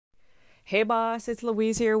Hey boss, it's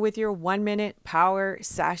Louise here with your 1 minute power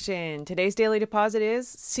session. Today's daily deposit is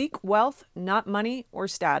seek wealth, not money or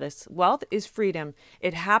status. Wealth is freedom.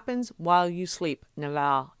 It happens while you sleep.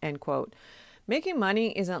 Naval, end quote. Making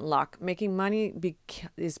money isn't luck. Making money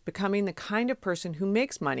is becoming the kind of person who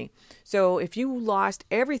makes money. So if you lost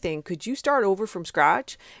everything, could you start over from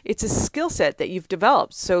scratch? It's a skill set that you've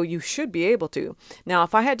developed, so you should be able to. Now,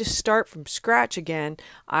 if I had to start from scratch again,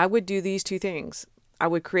 I would do these two things. I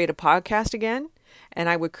would create a podcast again, and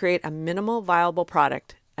I would create a minimal viable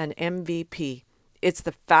product, an MVP. It's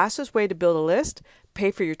the fastest way to build a list, pay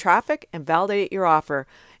for your traffic, and validate your offer,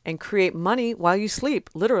 and create money while you sleep.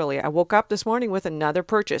 Literally, I woke up this morning with another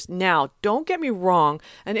purchase. Now, don't get me wrong,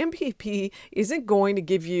 an MVP isn't going to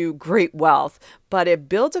give you great wealth, but it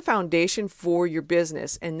builds a foundation for your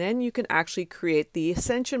business, and then you can actually create the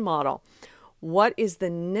ascension model. What is the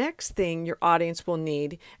next thing your audience will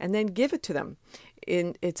need, and then give it to them.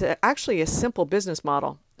 It's actually a simple business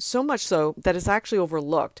model, so much so that it's actually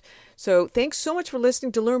overlooked. So thanks so much for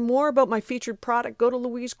listening. To learn more about my featured product, go to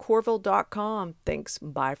louisecorville.com. Thanks.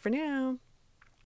 Bye for now.